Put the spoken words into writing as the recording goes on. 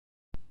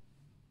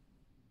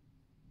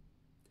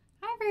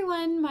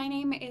everyone, my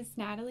name is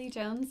Nathalie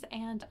Jones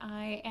and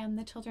I am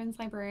the Children's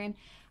Librarian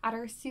at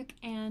our Sooke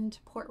and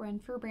Port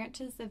Renfrew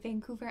branches of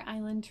Vancouver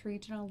Island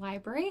Regional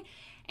Library.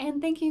 And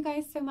thank you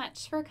guys so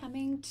much for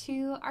coming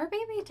to our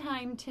baby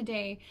time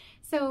today.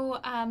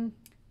 So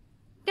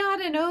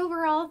not an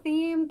overall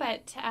theme,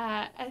 but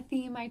a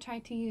theme I try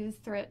to use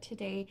throughout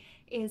today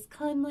is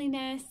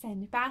cleanliness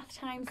and bath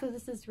time. So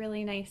this is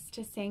really nice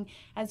to sing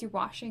as you're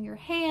washing your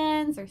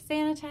hands or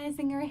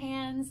sanitizing your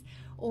hands,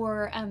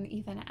 or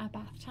even at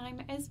bath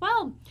time as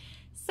well.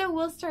 So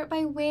we'll start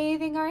by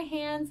waving our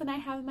hands, and I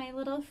have my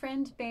little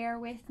friend Bear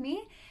with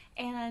me,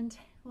 and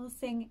we'll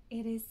sing,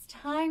 "It is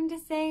time to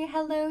say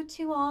hello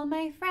to all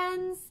my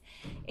friends.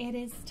 It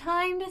is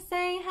time to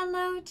say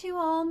hello to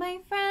all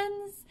my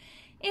friends.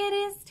 It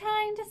is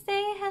time to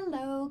say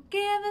hello,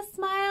 give a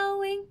smile,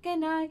 wink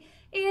an eye.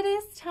 It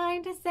is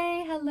time to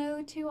say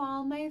hello to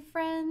all my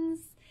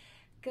friends."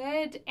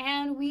 Good,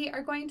 and we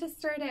are going to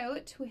start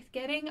out with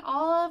getting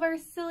all of our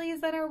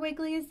sillies and our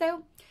wigglies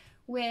out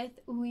with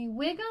we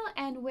wiggle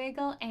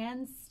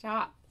and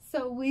stop.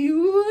 So we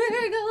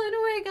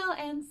wiggle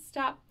and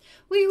stop.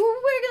 We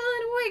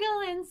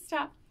wiggle and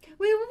stop.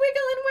 We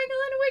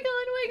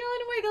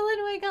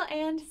wiggle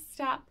and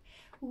stop.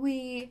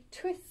 We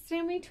twist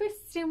and we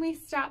twist and we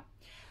stop.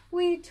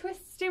 We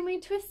twist and we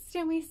twist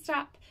and we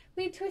stop.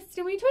 We twist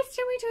and we twist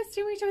and we twist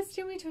and we twist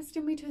and we twist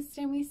and we twist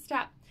and we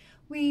stop.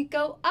 We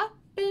go up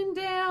and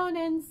down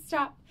and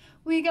stop.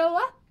 We go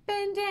up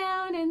and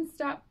down and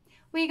stop.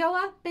 We go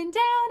up and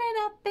down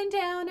and up and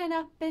down and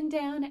up and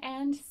down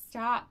and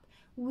stop.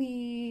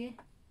 We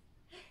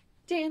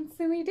dance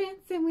and we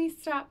dance and we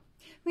stop.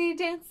 We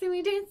dance and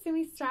we dance and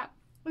we stop.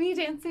 We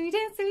dance and we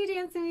dance and we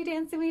dance and we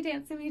dance and we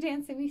dance and we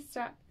dance and we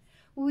stop.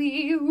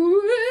 We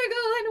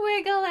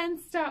wiggle and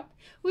stop.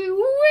 We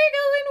wiggle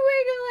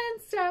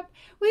and stop.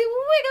 We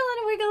wiggle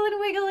and wiggle and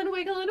wiggle and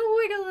wiggle and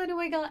wiggle and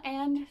wiggle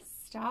and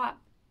stop.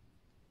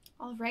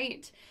 All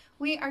right,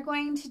 we are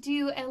going to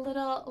do a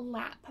little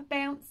lap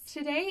bounce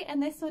today,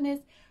 and this one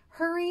is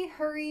Hurry,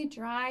 Hurry,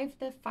 Drive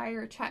the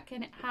Fire Truck,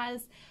 and it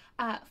has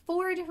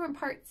 4 different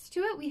parts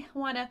to it. We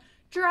want to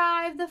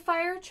drive the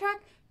fire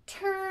truck,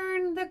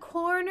 turn the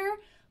corner,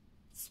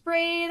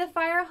 spray the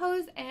fire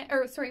hose,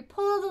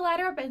 pull the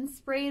ladder up and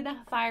spray the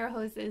fire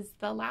hose is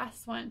the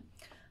last one.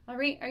 All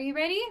right, are you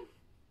ready?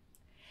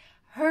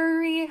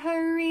 Hurry,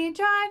 hurry,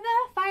 drive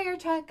the fire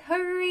truck.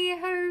 Hurry,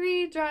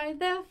 hurry, drive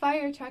the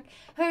fire truck.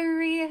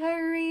 Hurry,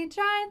 hurry,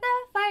 drive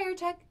the fire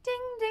truck.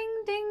 Ding,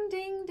 ding, ding,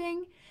 ding,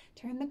 ding.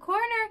 Turn the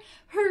corner.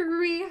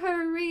 Hurry,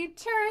 hurry,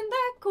 turn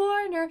the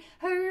corner.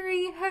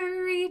 Hurry,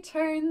 hurry,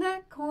 turn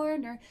the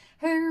corner.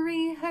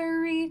 Hurry,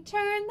 hurry,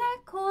 turn the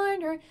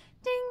corner.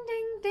 Ding,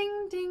 ding,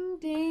 ding, ding,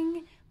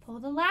 ding. Pull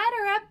the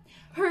ladder up.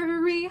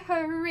 Hurry,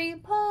 hurry,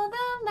 pull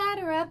the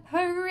ladder up.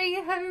 Hurry,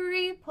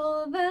 hurry,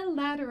 pull the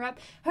ladder up.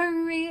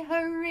 Hurry,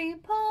 hurry,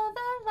 pull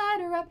the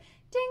ladder up.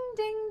 Ding,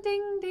 ding,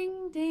 ding,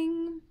 ding,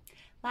 ding.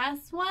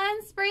 Last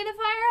one, spray the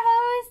fire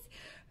hose.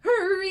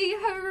 Hurry,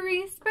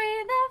 hurry,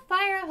 spray the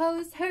fire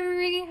hose.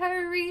 Hurry,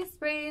 hurry,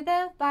 spray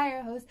the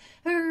fire hose.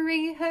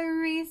 Hurry,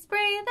 hurry,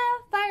 spray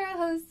the fire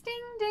hose.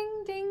 Ding,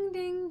 ding, ding,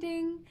 ding,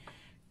 ding.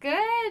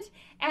 Good.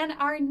 And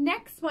our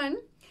next one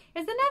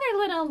is another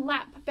little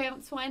lap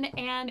bounce one,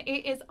 and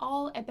it is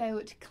all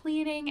about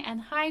cleaning and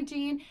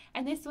hygiene,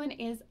 and this one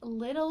is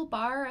Little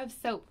Bar of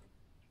Soap.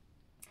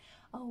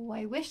 Oh,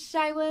 I wish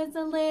I was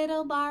a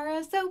little bar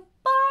of soap,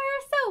 bar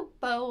of soap.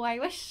 Oh, I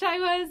wish I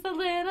was a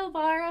little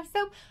bar of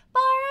soap,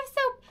 bar of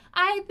soap.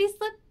 I'd be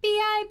slippy,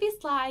 I'd be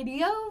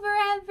slidey over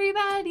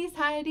everybody's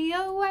hidey.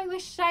 Oh, I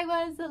wish I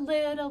was a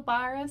little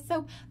bar of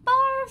soap,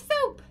 bar of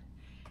soap.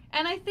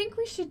 And I think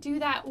we should do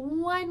that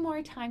one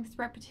more time because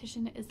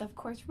repetition is, of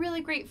course, really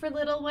great for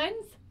little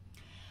ones.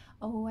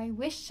 Oh, I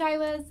wish I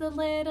was a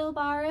little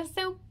bar of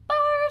soap,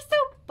 bar of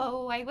soap.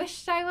 Oh, I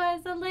wish I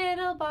was a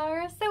little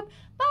bar of soap,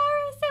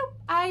 bar of soap.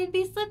 I'd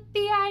be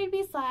slippy, I'd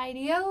be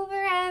slidey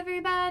over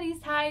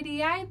everybody's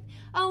hidey.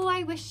 Oh,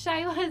 I wish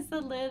I was a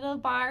little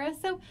bar of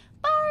soap,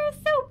 bar of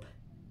soap.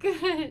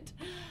 Good.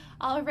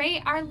 All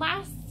right, our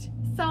last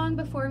song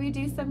before we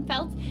do some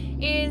felt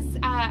is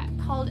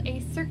called A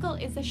Circle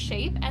is a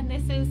Shape, and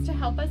this is to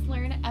help us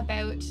learn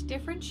about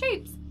different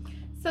shapes.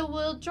 So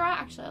we'll draw,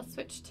 actually I'll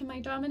switch to my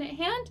dominant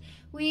hand.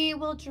 We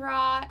will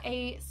draw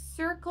a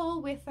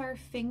circle with our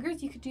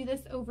fingers. You could do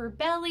this over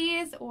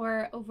bellies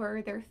or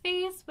over their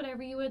face,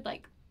 whatever you would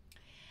like.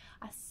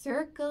 A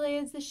circle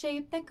is a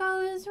shape that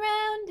goes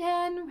round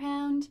and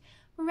round,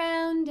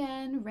 round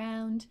and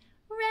round,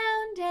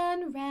 round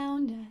and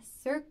round. A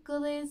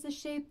circle is a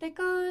shape that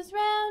goes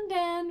round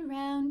and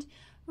round,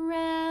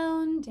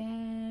 round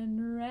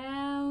and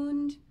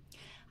round.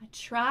 A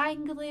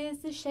triangle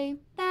is a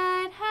shape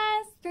that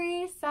has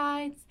 3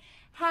 sides,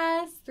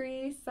 has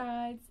 3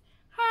 sides,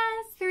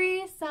 has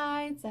 3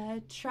 sides.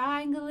 A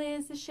triangle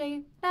is a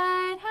shape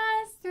that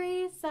has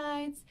 3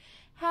 sides,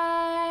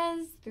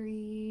 has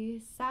 3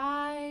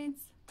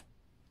 sides.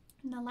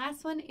 And the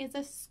last one is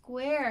a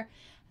square.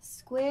 A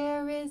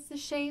square is a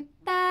shape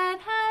that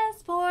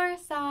has 4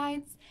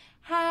 sides,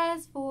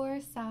 has 4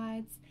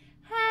 sides,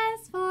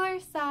 has 4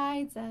 sides.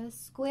 sides. A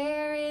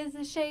square is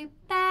a shape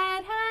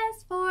that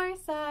has four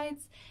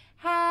sides.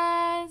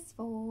 Has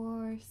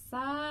four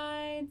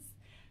sides.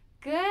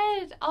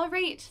 Good. All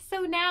right.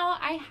 So now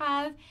I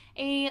have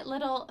a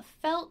little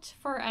felt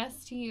for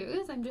us to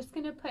use. I'm just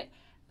going to put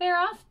there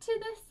off to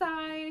the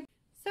side.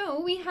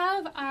 So we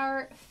have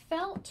our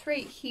felt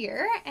right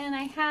here, and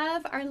I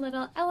have our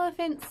little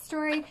elephant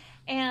story,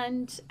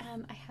 and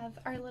I have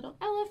our little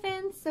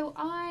elephant. So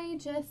I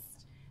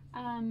just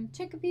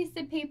took a piece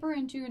of paper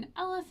and drew an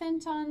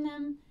elephant on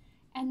them,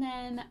 and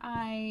then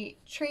I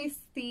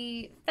traced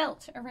the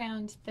felt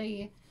around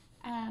the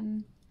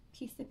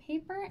piece of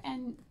paper,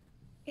 and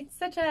it's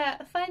such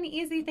a fun,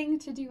 easy thing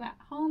to do at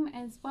home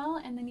as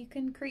well, and then you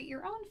can create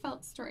your own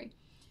felt story.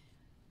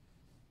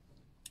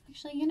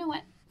 Actually, you know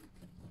what?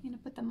 I'm going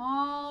to put them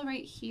all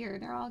right here.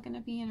 They're all going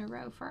to be in a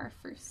row for our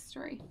first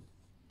story.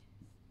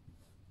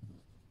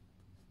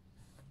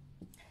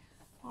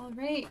 All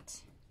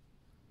right.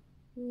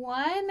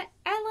 One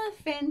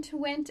elephant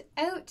went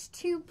out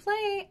to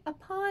play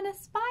upon a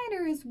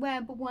spider's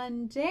web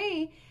one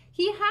day.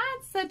 He had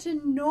such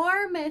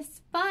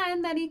enormous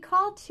fun that he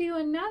called to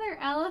another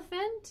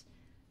elephant,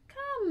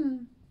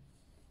 "Come."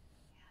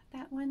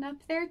 That one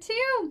up there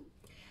too.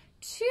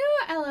 Two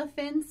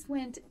elephants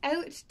went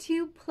out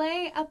to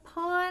play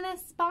upon a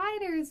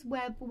spider's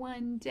web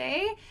one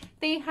day.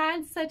 They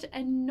had such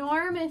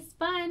enormous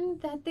fun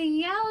that they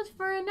yelled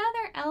for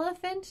another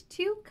elephant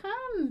to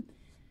come.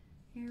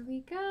 Here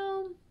we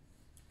go.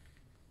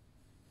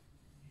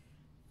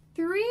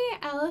 Three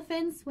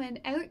elephants went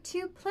out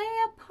to play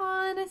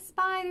upon a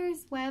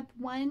spider's web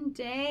one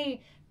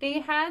day.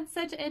 They had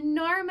such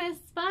enormous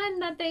fun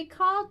that they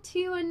called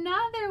to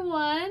another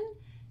one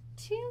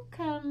to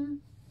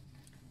come.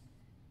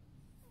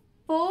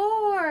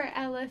 Four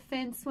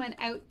elephants went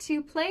out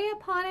to play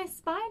upon a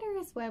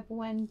spider's web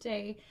one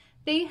day.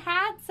 They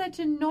had such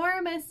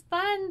enormous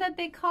fun that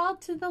they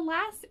called to the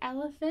last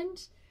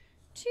elephant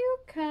to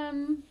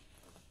come.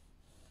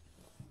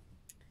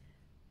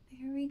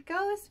 There we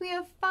go. So we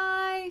have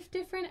 5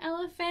 different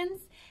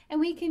elephants,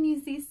 and we can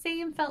use these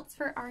same felts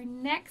for our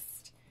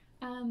next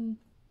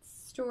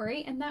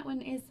story, and that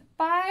one is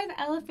 5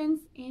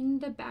 elephants in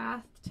the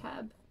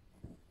bathtub.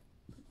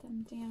 Put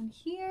them down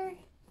here.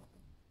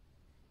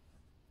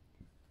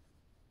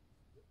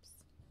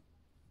 Oops.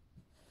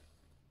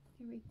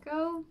 Here we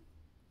go.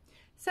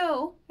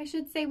 So I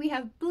should say we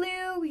have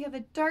blue, we have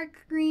a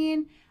dark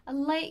green, a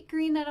light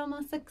green that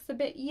almost looks a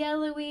bit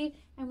yellowy,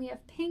 and we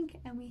have pink,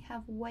 and we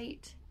have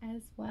white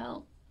as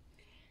well.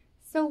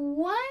 So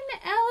one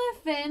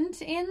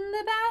elephant in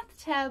the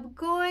bathtub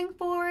going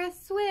for a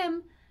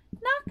swim.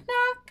 Knock,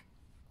 knock.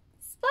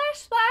 Splash,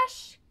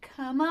 splash.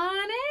 Come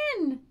on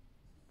in.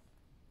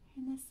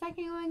 And the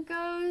second one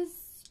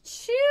goes,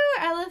 2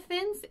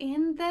 elephants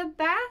in the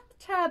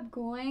bathtub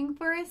going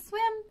for a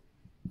swim.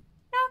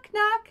 Knock,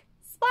 knock.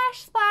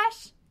 Splash,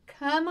 splash.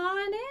 Come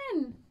on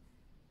in.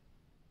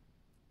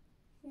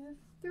 We have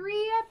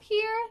 3 up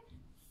here.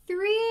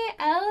 3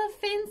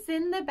 elephants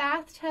in the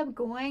bathtub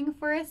going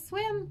for a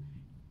swim.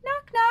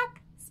 Knock,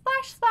 knock,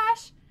 splash,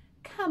 splash,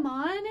 come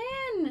on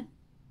in.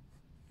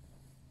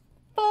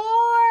 4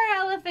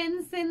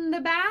 elephants in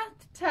the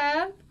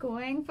bathtub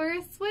going for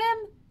a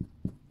swim.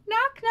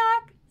 Knock,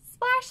 knock,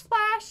 splash,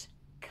 splash,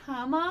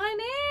 come on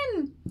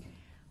in.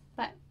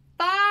 But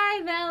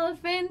 5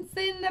 elephants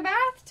in the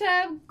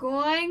bathtub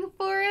going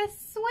for a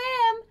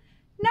swim.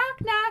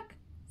 Knock, knock,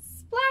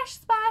 splash,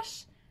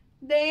 splash,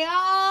 they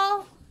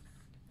all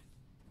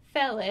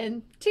fell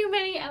in. Too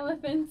many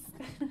elephants.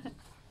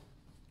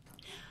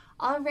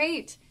 All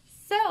right,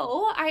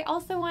 so I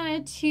also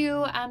wanted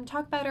to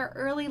talk about our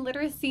early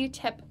literacy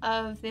tip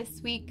of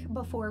this week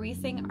before we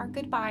sing our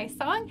goodbye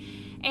song.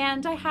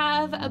 And I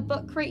have a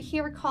book right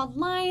here called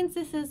Lines.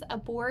 This is a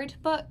board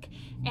book,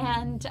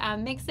 and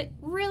makes it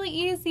really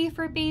easy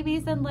for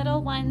babies and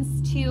little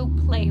ones to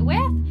play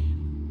with.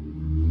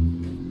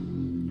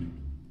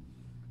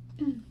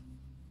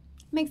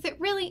 Makes it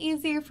really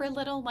easier for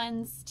little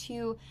ones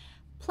to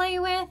play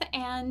with,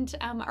 and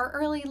our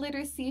early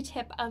literacy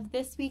tip of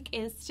this week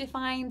is to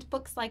find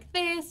books like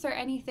this or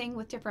anything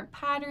with different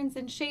patterns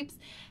and shapes,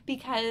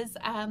 because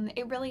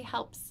it really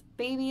helps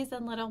babies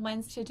and little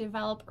ones to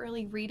develop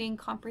early reading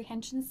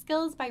comprehension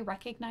skills by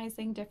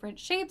recognizing different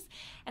shapes.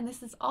 And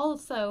this is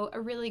also a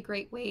really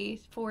great way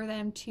for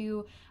them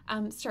to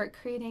start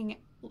creating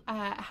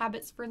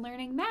habits for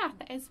learning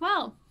math as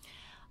well.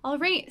 All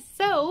right,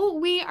 so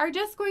we are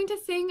just going to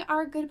sing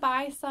our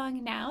goodbye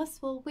song now. So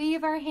we'll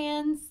wave our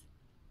hands.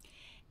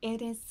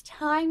 It is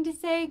time to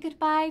say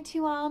goodbye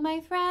to all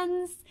my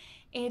friends.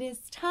 It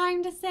is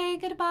time to say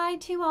goodbye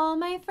to all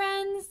my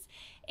friends.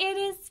 It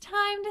is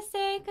time to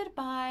say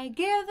goodbye.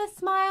 Give a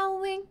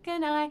smile, wink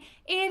an eye.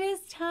 It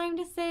is time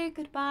to say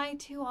goodbye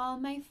to all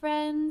my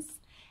friends.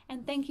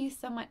 And thank you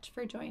so much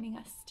for joining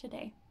us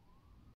today.